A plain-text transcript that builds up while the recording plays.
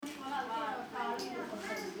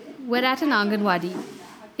We're at an Anganwadi.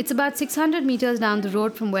 It's about 600 meters down the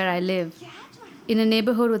road from where I live, in a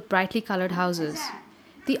neighborhood with brightly colored houses.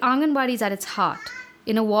 The Anganwadi is at its heart,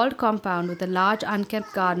 in a walled compound with a large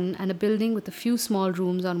unkept garden and a building with a few small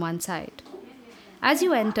rooms on one side. As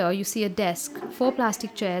you enter, you see a desk, four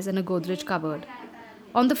plastic chairs, and a Godrej cupboard.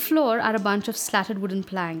 On the floor are a bunch of slatted wooden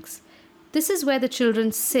planks. This is where the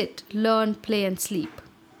children sit, learn, play, and sleep.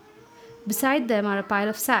 Beside them are a pile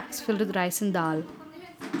of sacks filled with rice and dal.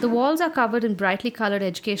 The walls are covered in brightly colored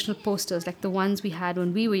educational posters like the ones we had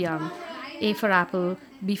when we were young: A for apple,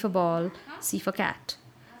 B for ball, C for cat.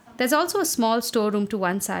 There's also a small storeroom to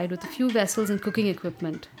one side with a few vessels and cooking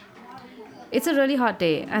equipment. It's a really hot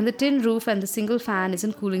day, and the tin roof and the single fan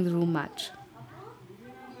isn't cooling the room much.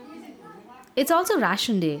 It's also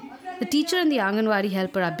ration day. The teacher and the Anganwadi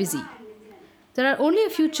helper are busy. There are only a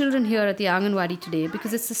few children here at the Anganwadi today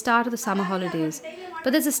because it's the start of the summer holidays,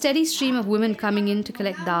 but there's a steady stream of women coming in to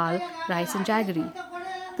collect dal, rice, and jaggery.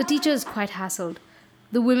 The teacher is quite hassled.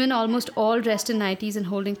 The women, almost all dressed in nighties and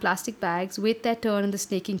holding plastic bags, wait their turn in the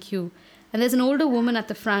snaking queue, and there's an older woman at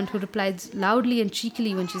the front who replies loudly and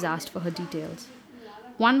cheekily when she's asked for her details.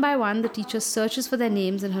 One by one, the teacher searches for their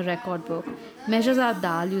names in her record book, measures out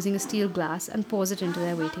dal using a steel glass, and pours it into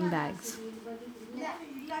their waiting bags.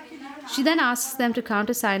 She then asks them to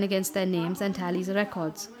countersign against their names and tallies the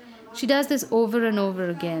records. She does this over and over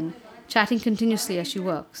again, chatting continuously as she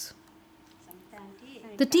works.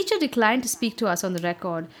 The teacher declined to speak to us on the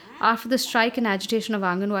record. After the strike and agitation of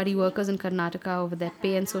Anganwadi workers in Karnataka over their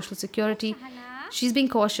pay and social security, she's being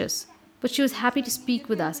cautious, but she was happy to speak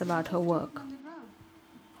with us about her work.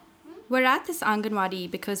 We're at this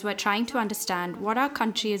Anganwadi because we're trying to understand what our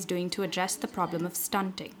country is doing to address the problem of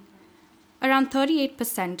stunting. Around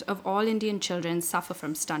 38% of all Indian children suffer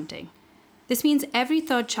from stunting. This means every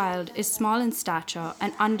third child is small in stature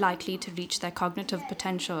and unlikely to reach their cognitive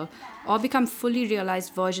potential or become fully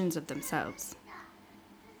realized versions of themselves.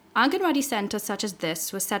 Anganwadi centers such as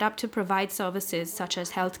this were set up to provide services such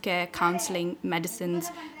as healthcare, counseling, medicines,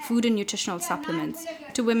 food and nutritional supplements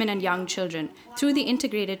to women and young children through the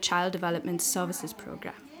Integrated Child Development Services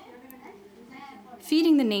Program.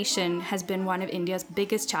 Feeding the nation has been one of India's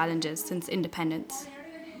biggest challenges since independence.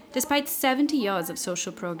 Despite 70 years of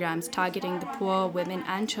social programs targeting the poor, women,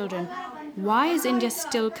 and children, why is India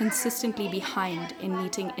still consistently behind in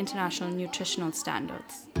meeting international nutritional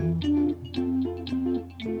standards?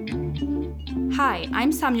 Hi,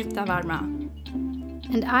 I'm Samyukta Varma.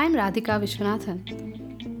 And I'm Radhika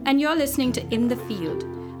Vishwanathan. And you're listening to In the Field,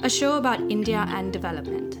 a show about India and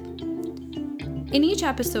development. In each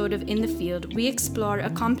episode of In the Field, we explore a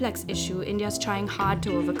complex issue India's trying hard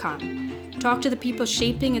to overcome, talk to the people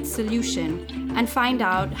shaping its solution, and find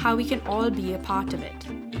out how we can all be a part of it.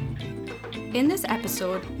 In this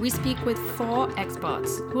episode, we speak with 4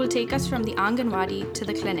 experts who will take us from the Anganwadi to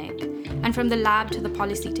the clinic and from the lab to the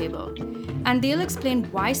policy table. And they'll explain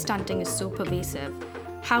why stunting is so pervasive,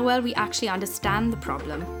 how well we actually understand the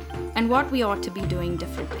problem, and what we ought to be doing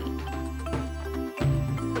differently.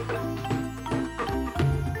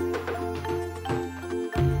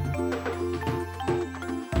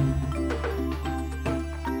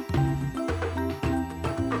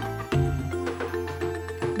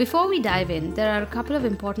 Before we dive in, there are a couple of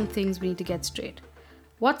important things we need to get straight.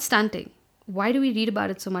 What's stunting? Why do we read about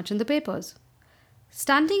it so much in the papers?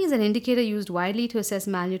 Stunting is an indicator used widely to assess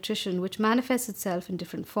malnutrition, which manifests itself in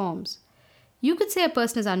different forms. You could say a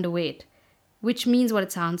person is underweight, which means what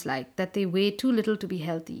it sounds like, that they weigh too little to be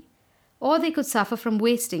healthy. Or they could suffer from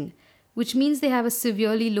wasting, which means they have a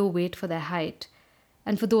severely low weight for their height.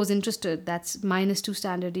 And for those interested, that's -2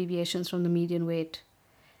 standard deviations from the median weight.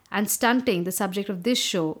 And stunting, the subject of this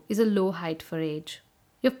show, is a low height for age.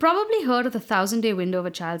 You've probably heard of the 1,000-day window of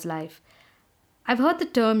a child's life. I've heard the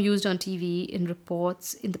term used on TV, in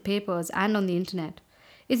reports, in the papers, and on the internet.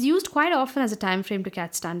 It's used quite often as a time frame to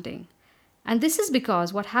catch stunting. And this is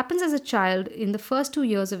because what happens as a child in the first 2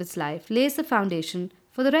 years of its life lays the foundation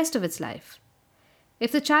for the rest of its life.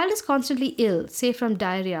 If the child is constantly ill, say from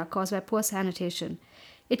diarrhea caused by poor sanitation,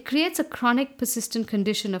 it creates a chronic, persistent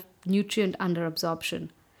condition of nutrient underabsorption.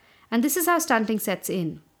 And this is how stunting sets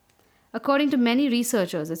in. According to many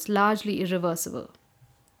researchers, it's largely irreversible.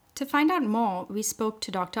 To find out more, we spoke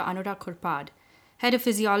to Dr. Anurag Khurpad, Head of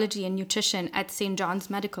Physiology and Nutrition at St. John's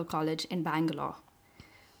Medical College in Bangalore,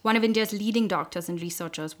 one of India's leading doctors and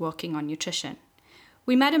researchers working on nutrition.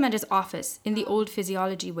 We met him at his office in the old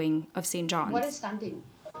physiology wing of St. John's. What is stunting?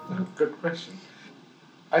 Good question.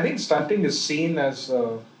 I think stunting is seen as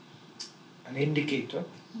an indicator.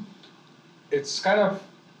 It's kind of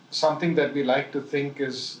something that we like to think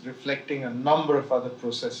is reflecting a number of other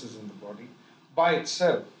processes in the body. By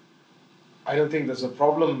itself, I don't think there's a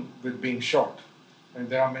problem with being short. And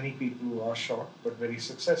there are many people who are short but very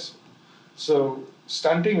successful. So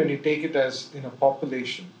stunting, when you take it as in a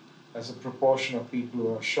population, as a proportion of people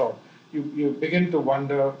who are short, you begin to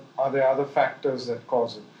wonder, are there other factors that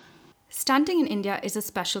cause it? Stunting in India is a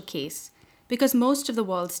special case because most of the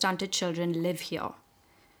world's stunted children live here.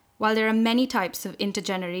 While there are many types of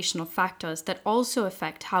intergenerational factors that also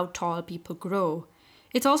affect how tall people grow,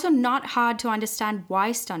 it's also not hard to understand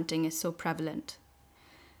why stunting is so prevalent.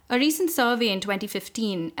 A recent survey in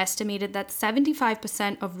 2015 estimated that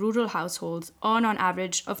 75% of rural households earn on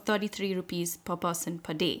average of 33 rupees per person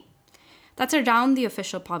per day. That's around the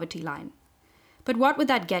official poverty line. But what would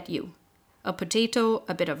that get you? A potato,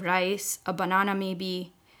 a bit of rice, a banana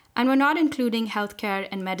maybe, and we're not including healthcare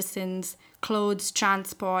and medicines, clothes,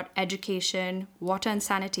 transport, education, water and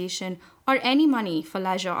sanitation, or any money for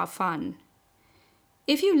leisure or fun.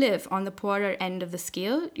 If you live on the poorer end of the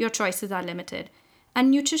scale, your choices are limited, and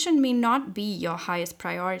nutrition may not be your highest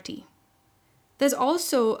priority. There's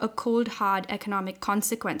also a cold, hard economic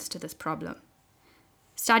consequence to this problem.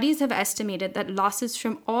 Studies have estimated that losses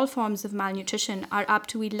from all forms of malnutrition are up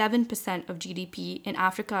to 11% of GDP in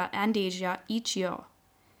Africa and Asia each year.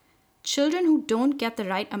 Children who don't get the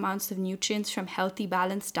right amounts of nutrients from healthy,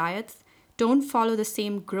 balanced diets don't follow the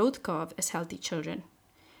same growth curve as healthy children.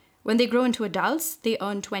 When they grow into adults, they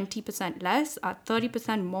earn 20% less, are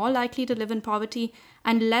 30% more likely to live in poverty,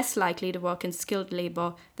 and less likely to work in skilled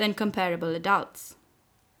labor than comparable adults.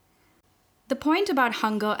 The point about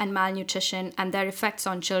hunger and malnutrition and their effects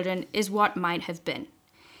on children is what might have been.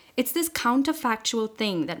 It's this counterfactual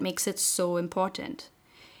thing that makes it so important.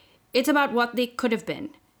 It's about what they could have been.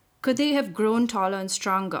 Could they have grown taller and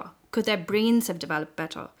stronger? Could their brains have developed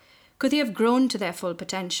better? Could they have grown to their full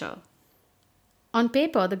potential? On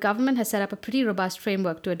paper, the government has set up a pretty robust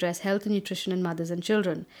framework to address health and nutrition in mothers and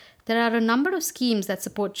children. There are a number of schemes that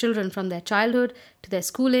support children from their childhood to their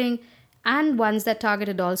schooling, and ones that target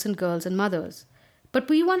adults and girls and mothers. But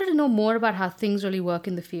we wanted to know more about how things really work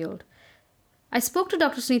in the field. I spoke to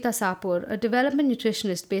Dr. Sunita Sapur, a development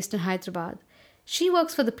nutritionist based in Hyderabad. She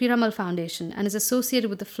works for the Piramal Foundation and is associated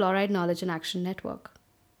with the Fluoride Knowledge and Action Network.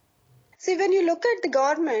 See, when you look at the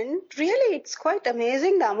government, really it's quite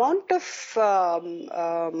amazing the amount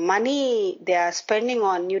of money they are spending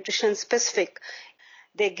on nutrition specific.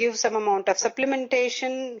 They give some amount of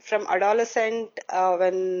supplementation from adolescent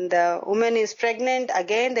when the woman is pregnant.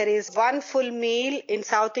 Again, there is one full meal. In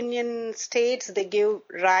South Indian states, they give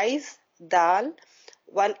rice, dal,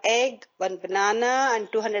 one egg, one banana,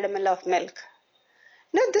 and 200 ml of milk.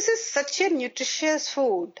 Now, this is such a nutritious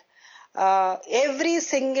food. Every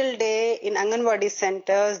single day in Anganwadi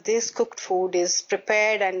centers, this cooked food is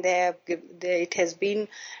prepared and it has been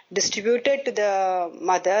distributed to the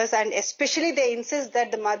mothers, and especially they insist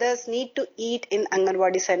that the mothers need to eat in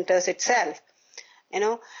Anganwadi centers itself,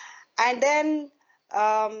 and then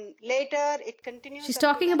later it continues. She's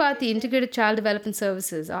talking about the Integrated Child Development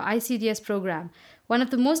Services, or ICDS program, one of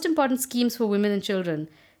the most important schemes for women and children,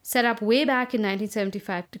 set up way back in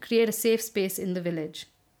 1975 to create a safe space in the village.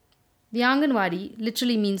 The Anganwadi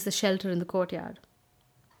literally means the shelter in the courtyard.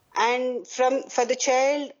 And for the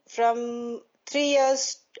child from 3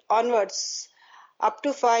 years onwards up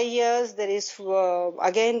to 5 years, there is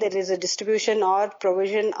a distribution or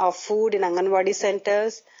provision of food in Anganwadi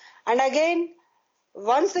centers. And again,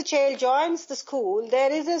 once the child joins the school,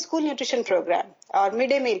 there is a school nutrition program or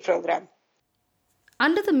midday meal program.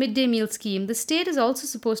 Under the midday meal scheme, the state is also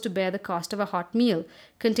supposed to bear the cost of a hot meal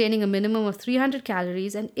containing a minimum of 300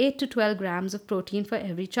 calories and 8 to 12 grams of protein for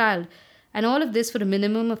every child, and all of this for a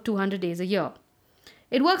minimum of 200 days a year.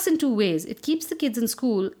 It works in two ways. It keeps the kids in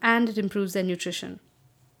school and it improves their nutrition.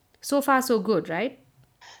 So far, so good, right?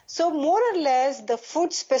 So more or less, the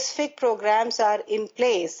food-specific programs are in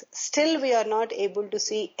place. Still, we are not able to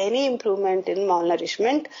see any improvement in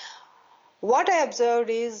malnourishment. What I observed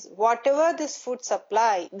is whatever this food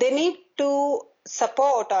supply, they need to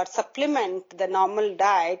support or supplement the normal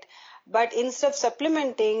diet, but instead of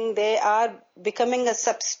supplementing, they are becoming a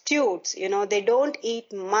substitutes. They don't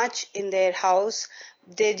eat much in their house.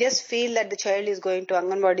 They just feel that the child is going to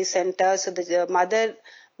Anganwadi center, so the mother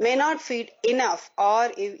may not feed enough, or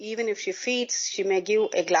even if she feeds, she may give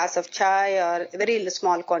a glass of chai or a very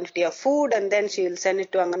small quantity of food, and then she will send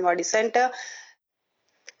it to Anganwadi center.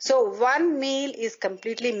 So one meal is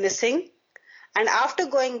completely missing, and after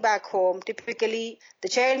going back home, typically the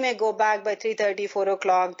child may go back by 3:30, 4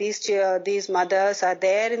 o'clock. These mothers are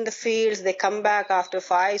there in the fields. They come back after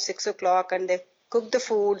 5, 6 o'clock and they cook the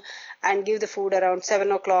food and give the food around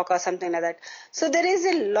 7 o'clock or something like that. So there is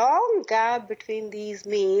a long gap between these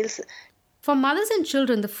meals. For mothers and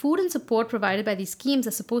children, the food and support provided by these schemes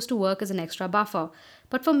are supposed to work as an extra buffer.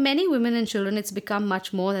 But for many women and children, it's become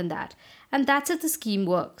much more than that. And that's if the scheme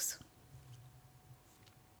works.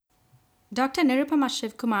 Dr. Nirupama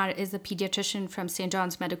Shivkumar is a pediatrician from St.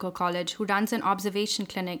 John's Medical College who runs an observation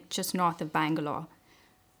clinic just north of Bangalore.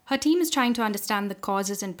 Her team is trying to understand the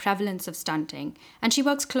causes and prevalence of stunting, and she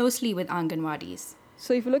works closely with Anganwadis.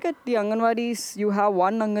 So if you look at the Anganwadis, you have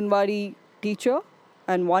one Anganwadi teacher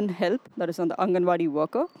and one help, that is on the Anganwadi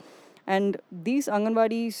worker. And these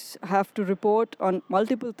Anganwadis have to report on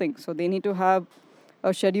multiple things. So they need to have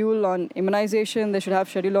a schedule on immunization, they should have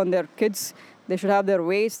schedule on their kids, they should have their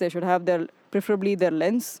weights, they should have preferably their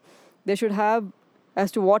lengths. They should have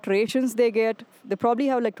as to what rations they get. They probably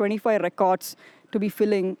have like 25 records to be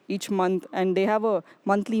filling each month, and they have a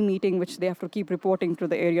monthly meeting which they have to keep reporting to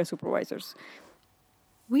the area supervisors.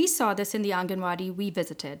 We saw this in the Anganwadi we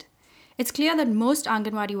visited. It's clear that most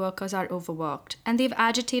Anganwadi workers are overworked, and they've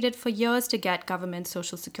agitated for years to get government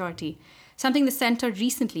social security, something the centre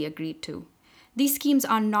recently agreed to. These schemes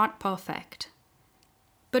are not perfect.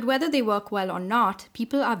 But whether they work well or not,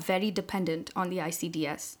 people are very dependent on the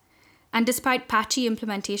ICDS. And despite patchy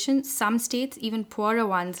implementation, some states, even poorer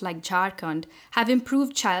ones like Jharkhand, have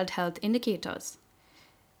improved child health indicators.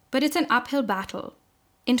 But it's an uphill battle.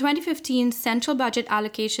 In 2015, central budget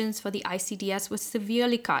allocations for the ICDS was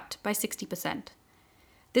severely cut by 60%.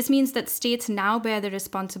 This means that states now bear the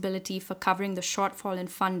responsibility for covering the shortfall in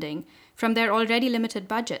funding from their already limited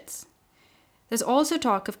budgets. There's also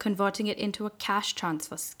talk of converting it into a cash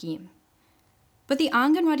transfer scheme. But the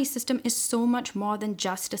Anganwadi system is so much more than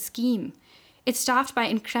just a scheme. It's staffed by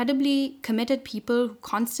incredibly committed people who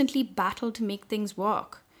constantly battle to make things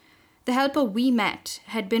work. The helper we met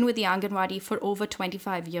had been with the Anganwadi for over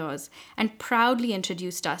 25 years and proudly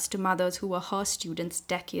introduced us to mothers who were her students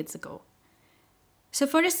decades ago. So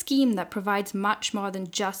for a scheme that provides much more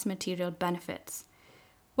than just material benefits,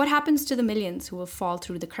 what happens to the millions who will fall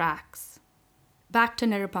through the cracks? Back to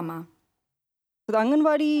Nirupama. The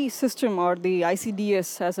Anganwadi system, or the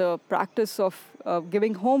ICDS, has a practice of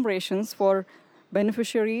giving home rations for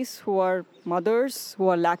beneficiaries who are mothers, who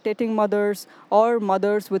are lactating mothers, or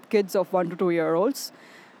mothers with kids of 1 to 2 year olds.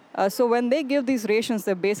 So when they give these rations,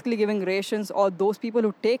 they're basically giving rations, or those people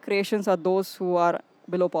who take rations are those who are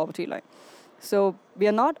below poverty line. So we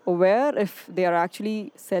are not aware if they are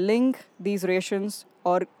actually selling these rations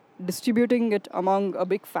or distributing it among a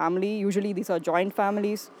big family. Usually these are joint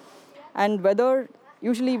families. And whether,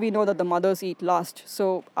 usually we know that the mothers eat last.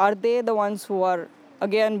 So are they the ones who are,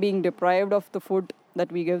 again, being deprived of the food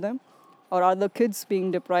that we give them? Or are the kids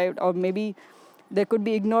being deprived? Or maybe there could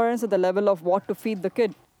be ignorance at the level of what to feed the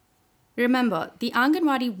kid. Remember, the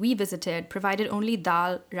Anganwadi we visited provided only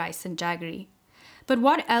dal, rice, and jaggery. But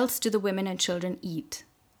what else do the women and children eat?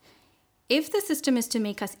 If the system is to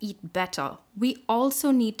make us eat better, we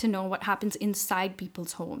also need to know what happens inside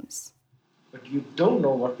people's homes. But you don't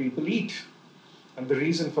know what people eat. And the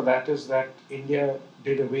reason for that is that India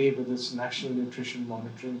did away with its National Nutrition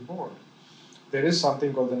Monitoring Board. There is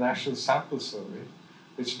something called the National Sample Survey,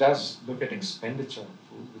 which does look at expenditure on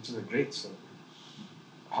food, which is a great survey.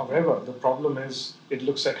 However, the problem is it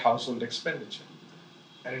looks at household expenditure.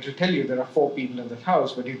 And it will tell you there are 4 people in that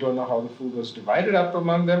house, but you don't know how the food was divided up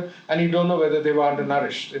among them, and you don't know whether they were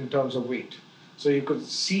undernourished in terms of weight. So you could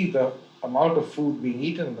see the amount of food being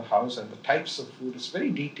eaten in the house and the types of food is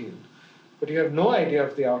very detailed. But you have no idea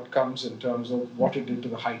of the outcomes in terms of what it did to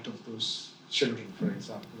the height of those children, for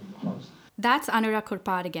example, in the house. That's Anurag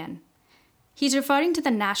Kurpad again. He's referring to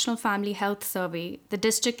the National Family Health Survey, the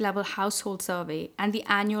District Level Household Survey, and the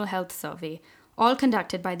Annual Health Survey, all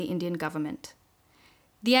conducted by the Indian government.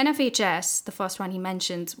 The NFHS, the first one he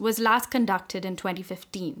mentions, was last conducted in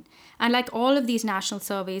 2015, and like all of these national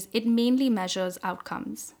surveys, it mainly measures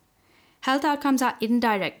outcomes. Health outcomes are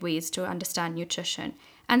indirect ways to understand nutrition,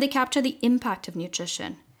 and they capture the impact of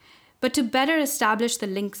nutrition. But to better establish the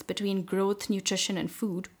links between growth, nutrition, and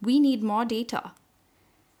food, we need more data.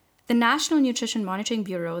 The National Nutrition Monitoring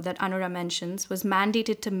Bureau that Anura mentions was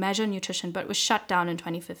mandated to measure nutrition but was shut down in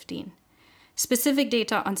 2015. Specific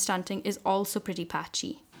data on stunting is also pretty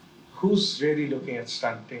patchy. Who's really looking at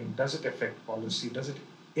stunting? Does it affect policy? Does it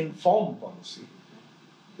inform policy?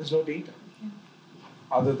 There's no data.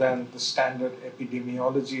 Other than the standard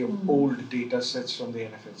epidemiology of old data sets from the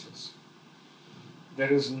NFHS.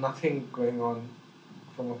 There is nothing going on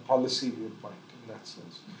from a policy viewpoint in that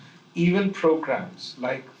sense. Even programs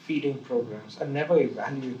like feeding programs are never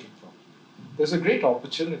evaluated properly. There's a great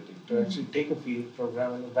opportunity to actually take a feeding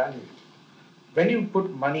program and evaluate it. When you put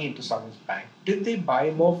money into someone's bank, did they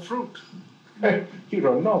buy more fruit? You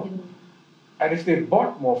don't know. And if they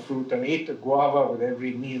bought more fruit and ate a guava with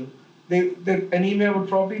every meal, the anemia would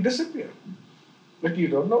probably disappear. But you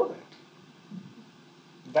don't know that.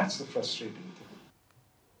 That's the frustrating thing.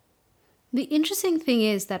 The interesting thing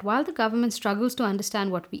is that while the government struggles to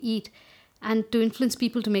understand what we eat and to influence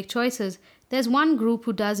people to make choices, there's one group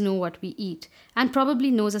who does know what we eat and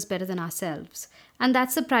probably knows us better than ourselves, and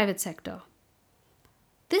that's the private sector.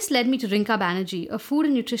 This led me to Rinka Banerjee, a food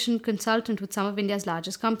and nutrition consultant with some of India's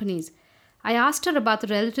largest companies. I asked her about the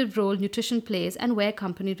relative role nutrition plays and where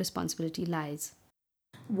company responsibility lies.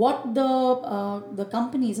 What the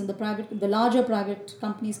companies and the larger private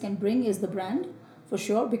companies can bring is the brand, for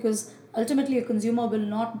sure, because ultimately a consumer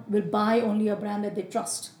will buy only a brand that they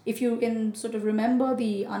trust. If you can sort of remember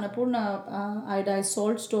the Annapurna iodized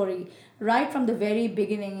salt story, right from the very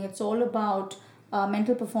beginning, it's all about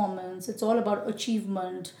mental performance, it's all about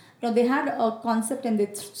achievement. They had a concept and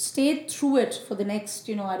they stayed through it for the next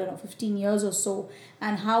 15 years or so,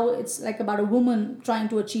 and how it's like about a woman trying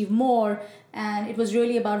to achieve more, and it was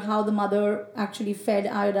really about how the mother actually fed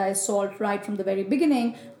iodized salt right from the very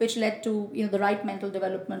beginning, which led to the right mental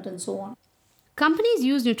development and so on. Companies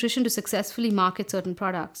use nutrition to successfully market certain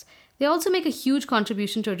products. They also make a huge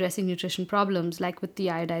contribution to addressing nutrition problems, like with the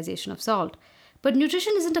iodization of salt. But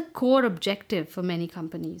nutrition isn't a core objective for many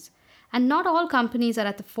companies. And not all companies are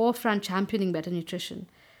at the forefront championing better nutrition.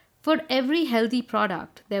 For every healthy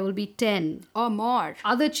product, there will be 10 Or more.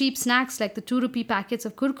 other cheap snacks like the 2 rupee packets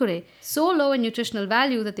of kurkure, so low in nutritional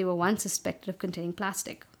value that they were once suspected of containing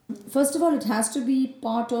plastic. First of all, it has to be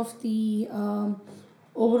part of the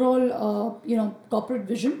overall, corporate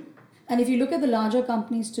vision. And if you look at the larger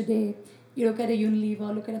companies today, you look at a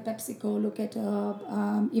Unilever, look at a PepsiCo, look at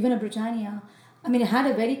even a Britannia. It had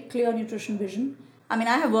a very clear nutrition vision. I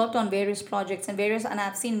have worked on various projects and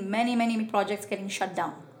I've seen many projects getting shut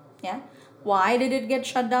down. Yeah. Why did it get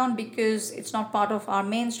shut down? Because it's not part of our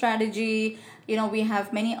main strategy. We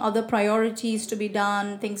have many other priorities to be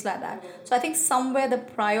done, things like that. So I think somewhere the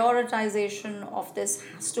prioritization of this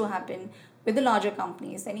has to happen with the larger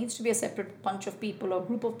companies. There needs to be a separate bunch of people or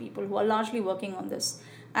group of people who are largely working on this.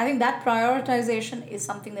 I think that prioritization is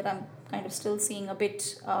something that I'm kind of still seeing a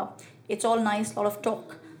bit. It's all nice, a lot of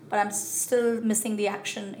talk, but I'm still missing the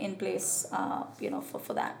action in place,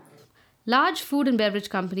 for that. Large food and beverage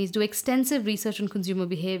companies do extensive research on consumer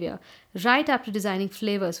behavior right after designing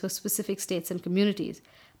flavors for specific states and communities.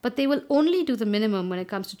 But they will only do the minimum when it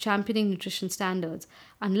comes to championing nutrition standards,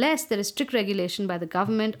 unless there is strict regulation by the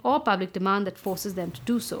government or public demand that forces them to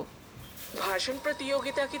do so. भाषण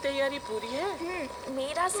प्रतियोगिता की तैयारी पूरी है?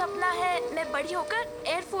 मेरा सपना है मैं बड़ी होकर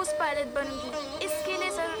एयरफोर्स पायलट बनूंगी। इसके लिए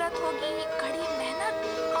जरूरत होगी कड़ी मेहनत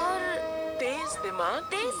और तेज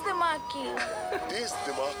दिमाग की। तेज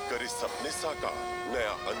दिमाग करे सपने साकार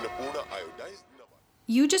नया Annapurna iodised.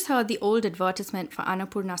 You just heard the old advertisement for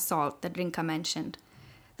Annapurna salt that Rinka mentioned.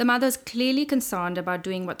 The mother's clearly concerned about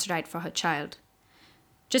doing what's right for her child.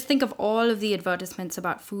 Just think of all of the advertisements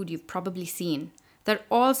about food you've probably seen. They're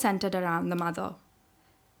all centered around the mother.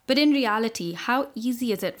 But in reality, how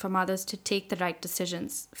easy is it for mothers to take the right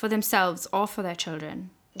decisions for themselves or for their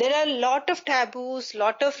children? There are a lot of taboos,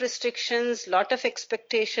 lot of restrictions, lot of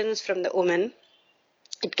expectations from the woman.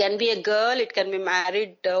 It can be a girl, it can be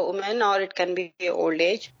married woman, or it can be old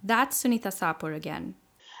age. That's Sunita Sapur again.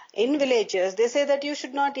 In villages, they say that you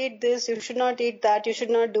should not eat this, you should not eat that, you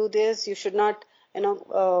should not do this, you should not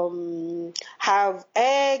have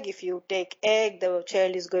egg. If you take egg, the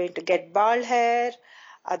child is going to get bald hair.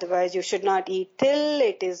 Otherwise, you should not eat till,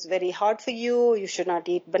 it is very hot for you. You should not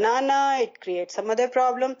eat banana, it creates some other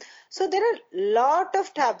problem. So there are lot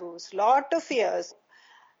of taboos, lot of fears.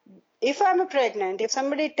 If I'm pregnant, if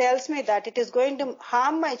somebody tells me that it is going to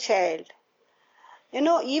harm my child,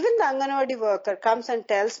 even the Anganwadi worker comes and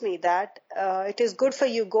tells me that it is good for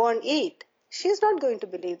you, go and eat. She's not going to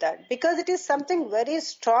believe that because it is something very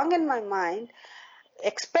strong in my mind,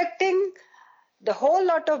 expecting the whole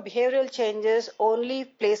lot of behavioral changes only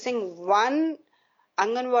placing one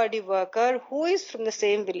Anganwadi worker who is from the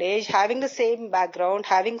same village, having the same background,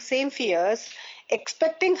 having same fears,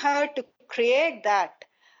 expecting her to create that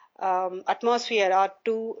atmosphere or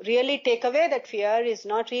to really take away that fear is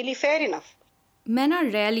not really fair enough. Men are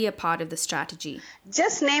rarely a part of the strategy.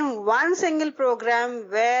 Just name one single program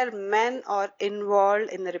where men are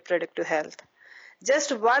involved in the reproductive health.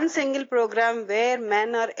 Just one single program where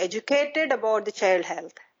men are educated about the child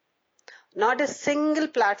health. Not a single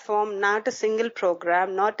platform, not a single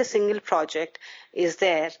program, not a single project is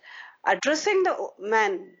there addressing the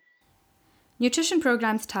men. Nutrition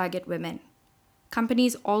programs target women.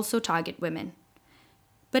 Companies also target women.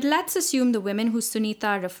 But let's assume the women who Sunita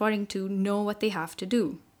are referring to know what they have to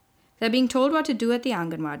do. They're being told what to do at the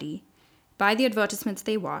Anganwadi, by the advertisements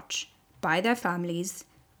they watch, by their families,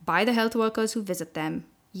 by the health workers who visit them,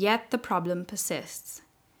 yet the problem persists.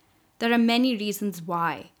 There are many reasons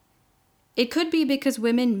why. It could be because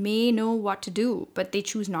women may know what to do, but they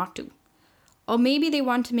choose not to. Or maybe they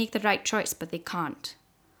want to make the right choice, but they can't.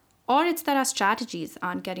 Or it's that our strategies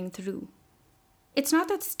aren't getting through. It's not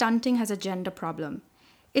that stunting has a gender problem.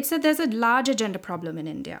 It's that there's a larger gender problem in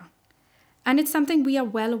India. And it's something we are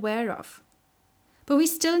well aware of. But we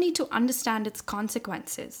still need to understand its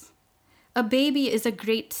consequences. A baby is a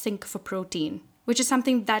great sink for protein, which is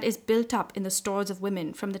something that is built up in the stores of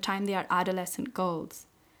women from the time they are adolescent girls.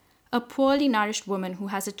 A poorly nourished woman who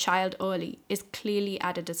has a child early is clearly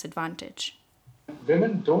at a disadvantage.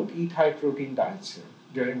 Women don't eat high protein diets here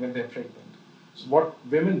during when they're pregnant. So what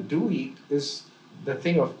women do eat is the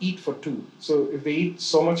thing of eat for two. So if they eat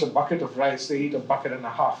so much a bucket of rice, they eat a bucket and a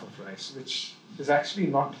half of rice, which is actually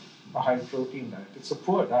not a high protein diet. It's a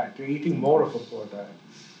poor diet. You're eating more of a poor diet.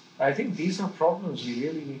 I think these are problems we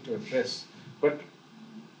really need to address. But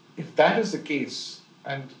if that is the case,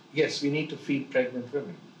 and yes, we need to feed pregnant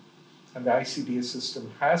women, and the ICDS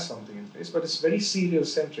system has something in place, but it's very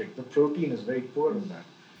cereal-centric. The protein is very poor in that.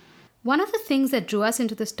 One of the things that drew us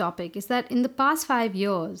into this topic is that in the past 5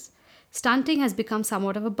 years, stunting has become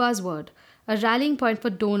somewhat of a buzzword, a rallying point for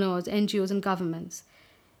donors, NGOs, and governments.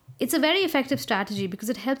 It's a very effective strategy because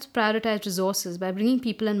it helps prioritize resources by bringing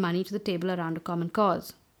people and money to the table around a common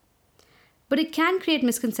cause. But it can create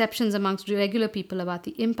misconceptions amongst regular people about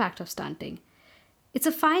the impact of stunting. It's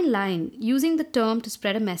a fine line, using the term to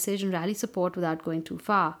spread a message and rally support without going too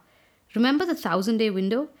far. Remember the 1,000-day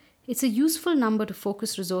window? It's a useful number to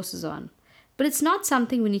focus resources on, but it's not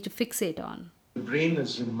something we need to fixate on. The brain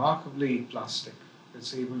is remarkably plastic.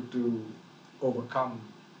 It's able to overcome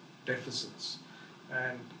deficits.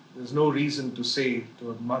 And there's no reason to say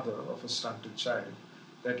to a mother of a stunted child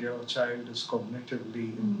that your child is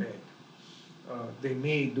cognitively impaired. They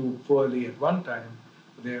may do poorly at one time,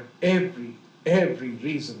 but they have every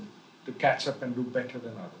reason to catch up and do better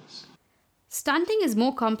than others. Stunting is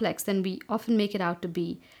more complex than we often make it out to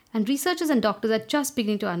be, and researchers and doctors are just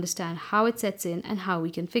beginning to understand how it sets in and how we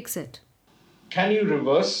can fix it. Can you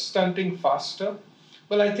reverse stunting faster?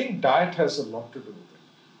 Well, I think diet has a lot to do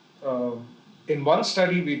with it. In one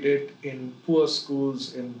study we did in poor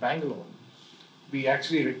schools in Bangalore, we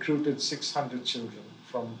actually recruited 600 children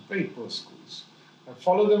from very poor schools and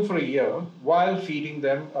followed them for a year while feeding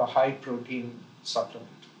them a high-protein supplement.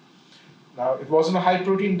 Now, it wasn't a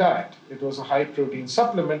high-protein diet. It was a high-protein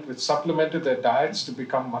supplement which supplemented their diets to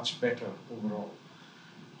become much better overall.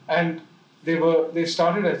 And they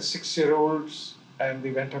started at 6-year-olds and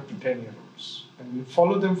they went up to 10-year-olds. And we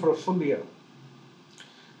followed them for a full year.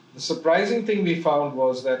 The surprising thing we found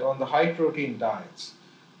was that on the high-protein diets,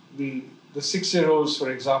 the 6-year-olds,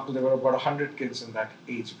 for example, there were about 100 kids in that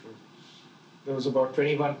age group. There was about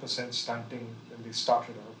 21% stunting when they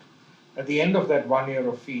started out. At the end of that 1 year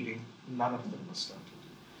of feeding, none of them were stunted.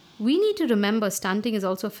 We need to remember stunting is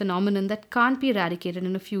also a phenomenon that can't be eradicated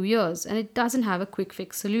in a few years, and it doesn't have a quick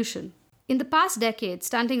fix solution. In the past decade,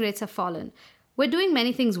 stunting rates have fallen. We're doing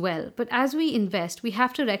many things well, but as we invest, we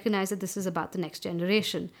have to recognize that this is about the next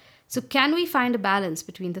generation. So can we find a balance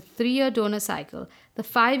between the 3-year donor cycle, the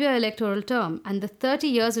 5-year electoral term, and the 30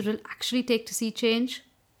 years it will actually take to see change?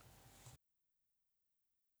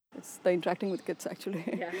 It's the interacting with kids, actually.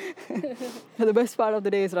 Yeah. The best part of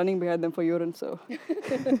the day is running behind them for urine, so.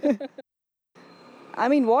 I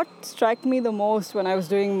mean, what struck me the most when I was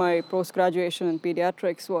doing my post-graduation in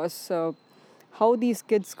pediatrics was how these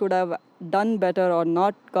kids could have done better or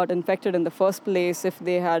not got infected in the first place if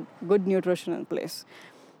they had good nutrition in place.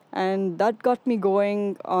 And that got me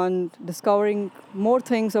going on discovering more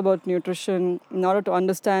things about nutrition in order to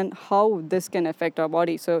understand how this can affect our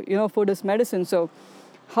body. So, food is medicine, so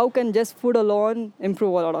how can just food alone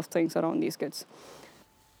improve a lot of things around these kids?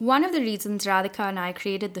 One of the reasons Radhika and I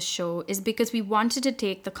created the show is because we wanted to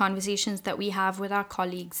take the conversations that we have with our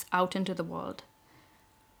colleagues out into the world.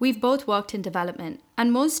 We've both worked in development,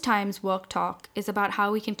 and most times work talk is about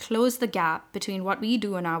how we can close the gap between what we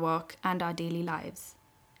do in our work and our daily lives.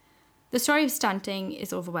 The story of stunting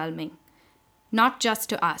is overwhelming, not just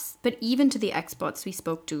to us, but even to the experts we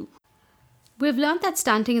spoke to. We've learned that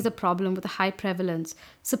stunting is a problem with a high prevalence,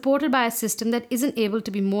 supported by a system that isn't able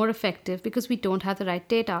to be more effective because we don't have the right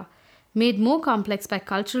data, made more complex by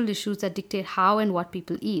cultural issues that dictate how and what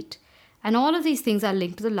people eat. And all of these things are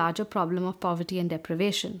linked to the larger problem of poverty and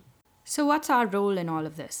deprivation. So what's our role in all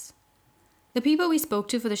of this? The people we spoke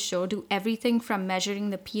to for the show do everything from measuring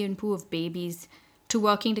the pee and poo of babies, to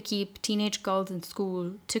working to keep teenage girls in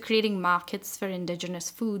school, to creating markets for indigenous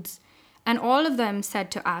foods, And all of them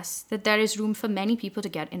said to us that there is room for many people to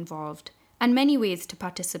get involved and many ways to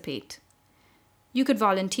participate. You could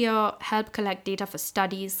volunteer, help collect data for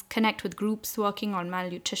studies, connect with groups working on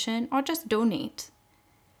malnutrition, or just donate.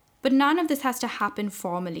 But none of this has to happen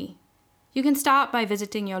formally. You can start by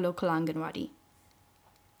visiting your local Anganwadi.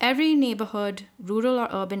 Every neighborhood, rural or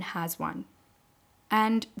urban, has one.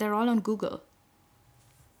 And they're all on Google.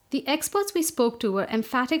 The experts we spoke to were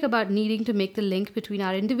emphatic about needing to make the link between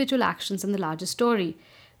our individual actions and the larger story,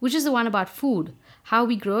 which is the one about food, how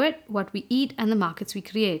we grow it, what we eat, and the markets we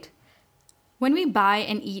create. When we buy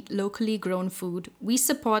and eat locally grown food, we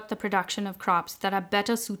support the production of crops that are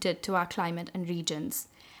better suited to our climate and regions,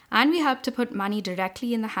 and we help to put money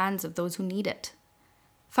directly in the hands of those who need it.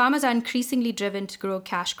 Farmers are increasingly driven to grow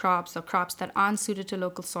cash crops or crops that aren't suited to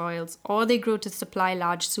local soils, or they grow to supply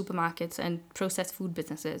large supermarkets and processed food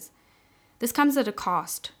businesses. This comes at a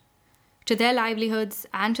cost to their livelihoods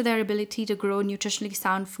and to their ability to grow nutritionally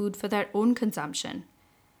sound food for their own consumption.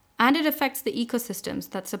 And it affects the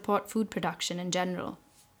ecosystems that support food production in general.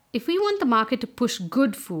 If we want the market to push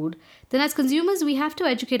good food, then as consumers we have to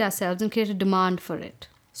educate ourselves and create a demand for it.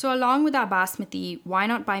 So along with our basmati, why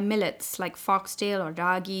not buy millets like foxtail or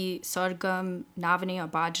ragi, sorghum, navane or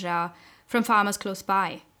bajra from farmers close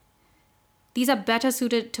by? These are better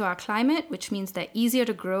suited to our climate, which means they're easier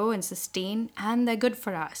to grow and sustain, and they're good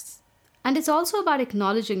for us. And it's also about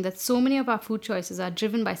acknowledging that so many of our food choices are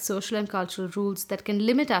driven by social and cultural rules that can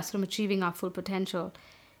limit us from achieving our full potential.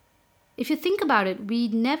 If you think about it, we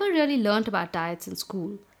never really learnt about diets in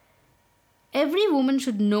school. Every woman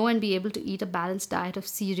should know and be able to eat a balanced diet of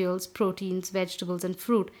cereals, proteins, vegetables, and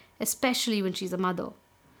fruit, especially when she's a mother.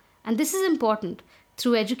 And this is important.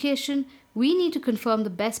 Through education, we need to confirm the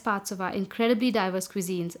best parts of our incredibly diverse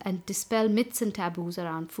cuisines and dispel myths and taboos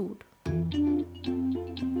around food.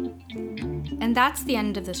 And that's the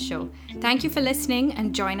end of this show. Thank you for listening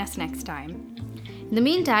and join us next time. In the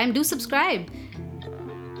meantime, do subscribe.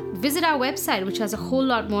 Visit our website, which has a whole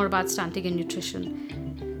lot more about stunting and nutrition.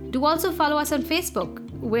 Do also follow us on Facebook.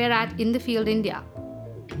 We're at In the Field India.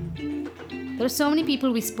 There are so many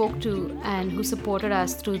people we spoke to and who supported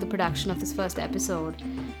us through the production of this first episode.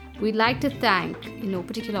 We'd like to thank, in no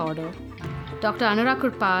particular order, Dr. Anurag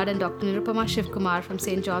Kurpad and Dr. Nirupama Shivkumar from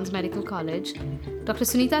St. John's Medical College, Dr.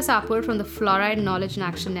 Sunita Sapur from the Fluoride Knowledge and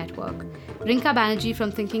Action Network, Rinka Banerjee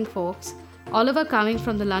from Thinking Folks, Oliver Cumming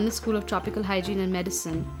from the London School of Tropical Hygiene and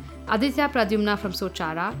Medicine, Aditya Pradyumna from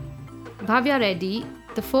Sochara, Bhavya Reddy,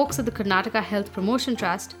 the folks at the Karnataka Health Promotion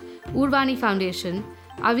Trust, Urvani Foundation,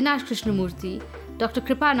 Avinash Krishnamurthy, Dr.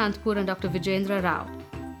 Kripa Anantpur and Dr. Vijendra Rao.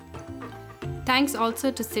 Thanks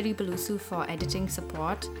also to Siri Balusu for editing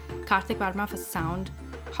support, Karthik Varma for sound,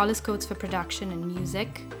 Hollis Coates for production and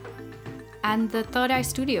music, and the Third Eye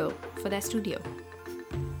Studio for their studio.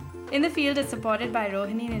 In the Field is supported by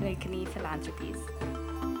Rohini Nilekani Philanthropies.